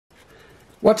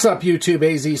What's up, YouTube?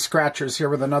 AZ Scratchers here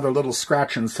with another little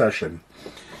scratching session.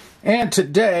 And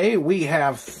today we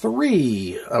have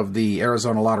 3 of the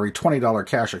Arizona Lottery $20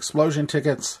 cash explosion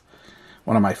tickets.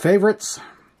 One of my favorites.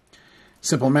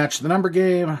 Simple match the number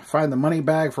game. Find the money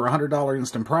bag for a $100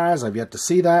 instant prize. I've yet to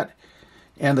see that.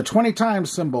 And the 20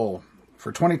 times symbol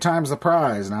for 20 times the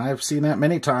prize. Now, I've seen that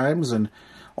many times, and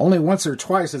only once or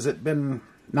twice has it been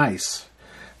nice.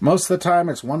 Most of the time,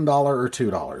 it's $1 or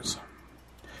 $2.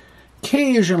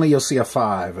 Occasionally you'll see a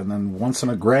 5, and then once in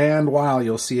a grand while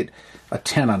you'll see a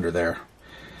 10 under there.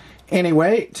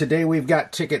 Anyway, today we've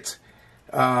got tickets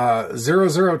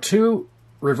 002,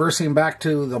 reversing back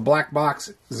to the black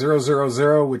box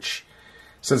 000, which,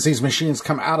 since these tickets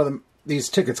come out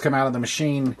of the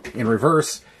machine in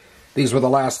reverse, these were the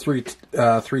last three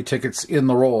tickets in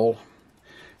the roll,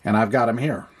 and I've got them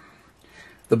here.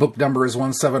 The book number is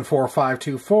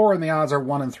 174524, and the odds are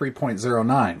 1 in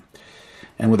 3.09.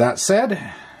 And with that said,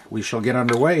 we shall get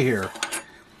underway here.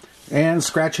 And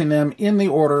scratching them in the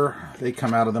order they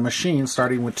come out of the machine,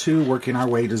 starting with 2, working our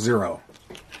way to 0.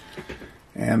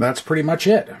 And that's pretty much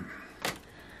it.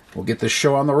 We'll get this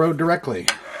show on the road directly.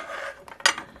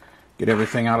 Get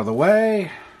everything out of the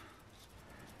way.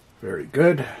 Very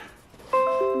good.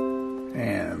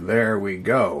 And there we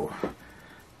go.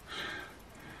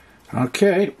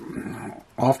 Okay,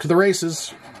 off to the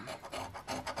races.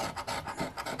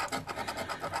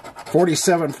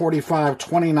 47, 45,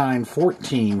 29,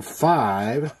 14,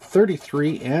 5,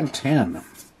 33, and 10.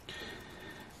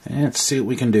 And let's see what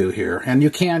we can do here. And you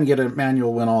can get a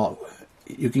manual win all.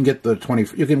 You can get the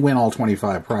 20. You can win all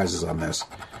 25 prizes on this.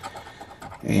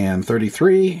 And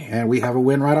 33, and we have a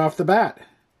win right off the bat.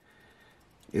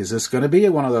 Is this going to be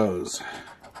one of those?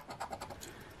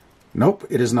 Nope,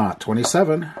 it is not.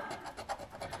 27,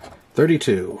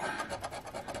 32,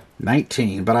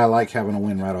 19. But I like having a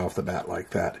win right off the bat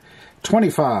like that.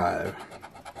 25,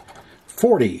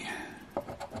 40,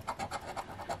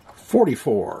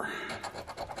 44,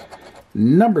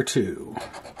 number 2,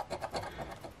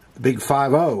 the big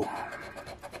 50,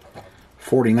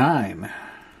 49,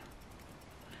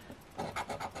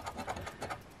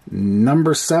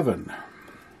 number 7,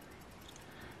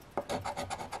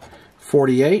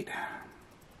 48,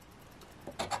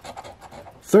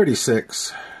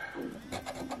 36,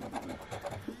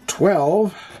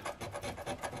 12,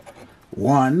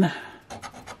 1,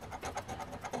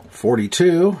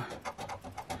 42,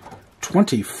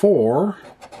 24,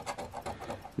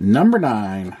 number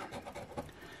 9,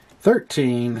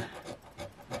 13,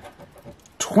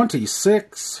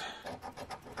 26,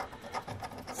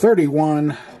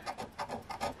 31,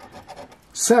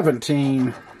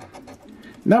 17,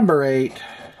 number 8,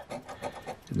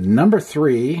 number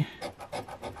 3,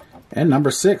 and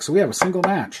number 6. We have a single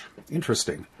match.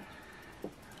 Interesting.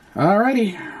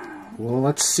 Alrighty. Well,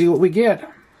 let's see what we get.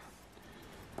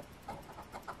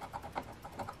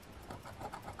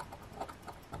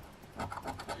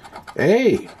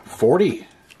 Hey, 40.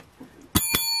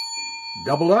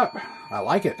 Doubled up. I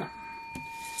like it.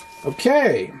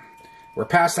 Okay, we're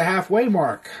past the halfway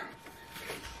mark.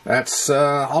 That's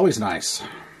always nice.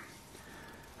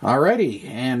 Alrighty,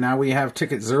 and now we have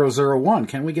ticket 001.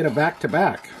 Can we get a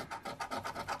back-to-back?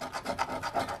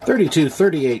 32,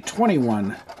 38,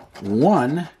 21,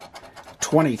 1,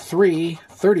 23,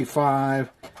 35,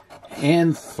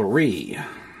 and 3.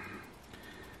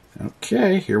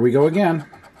 Okay, here we go again.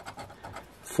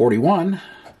 41,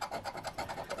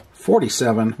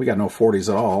 47, we got no 40s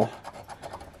at all.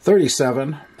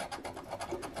 37,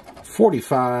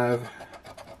 45,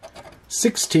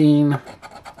 16,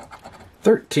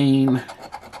 13,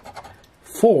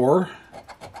 4,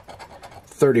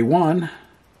 31,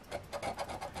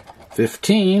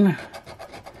 15,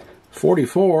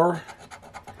 44,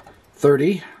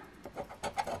 30,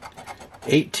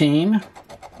 18,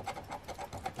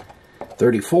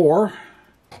 34,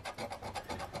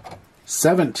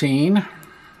 17,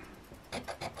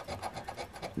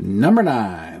 number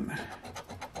 9,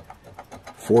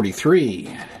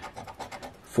 43,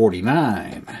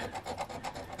 49,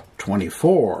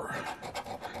 24.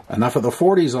 Enough of the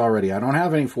 40s already. I don't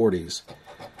have any 40s.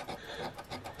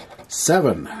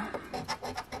 7,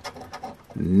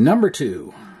 number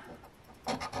 2,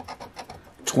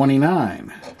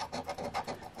 29,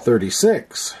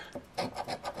 36,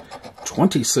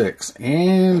 26,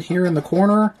 and here in the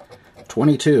corner,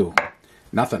 22.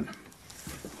 Nothing.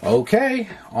 Okay,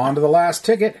 on to the last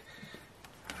ticket.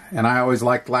 And I always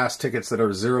like last tickets that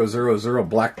are 000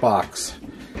 black box.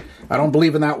 I don't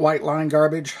believe in that white line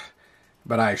garbage,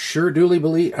 but I sure do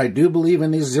believe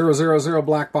in these 000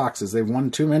 black boxes. They've won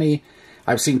too many.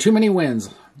 I've seen too many wins,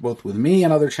 both with me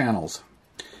and other channels.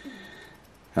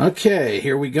 Okay,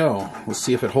 here we go. Let's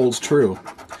see if it holds true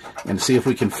and see if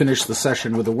we can finish the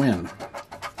session with a win.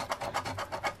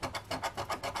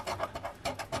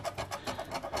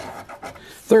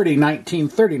 $30, $19,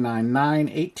 $39,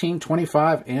 $9, $18,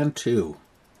 $25, and $2.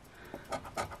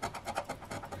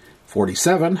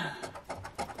 $47,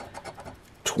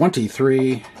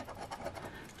 $23,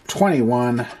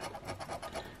 $21,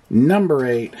 number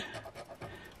 8,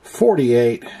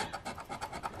 $48,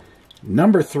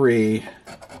 number 3,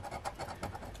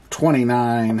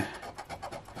 $29,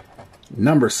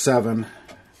 number 7,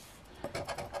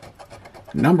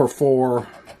 number 4,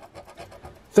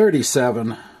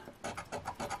 $37,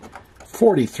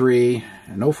 $43,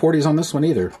 and no 40s on this one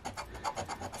either,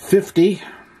 $50,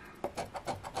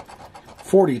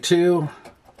 $42,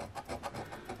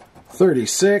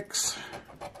 $36,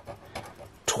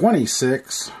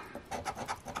 $26,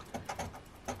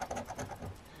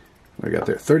 what do we got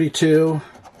there, $32,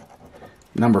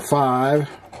 number 5,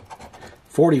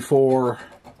 $44,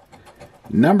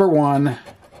 number 1,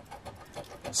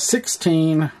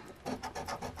 $16,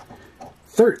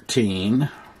 $13,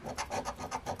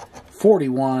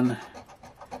 $41,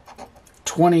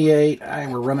 $28,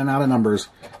 we're running out of numbers,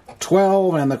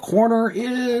 $12, and the corner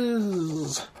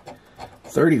is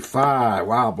 $35.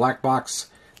 Wow, black box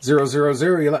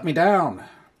 000, you let me down.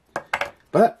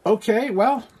 But, okay,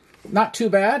 well, not too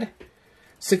bad.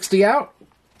 60 out,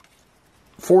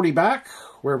 40 back,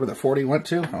 wherever the 40 went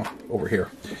to. Oh, over here.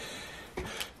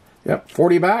 Yep,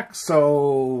 40 back,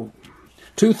 so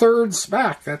 2/3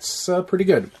 back. That's pretty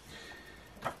good.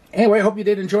 Anyway, I hope you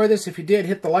did enjoy this. If you did,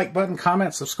 hit the like button,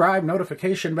 comment, subscribe,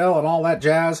 notification bell, and all that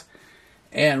jazz.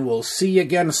 And we'll see you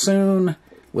again soon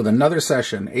with another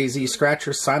session. AZ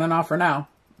Scratcher signing off for now.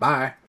 Bye.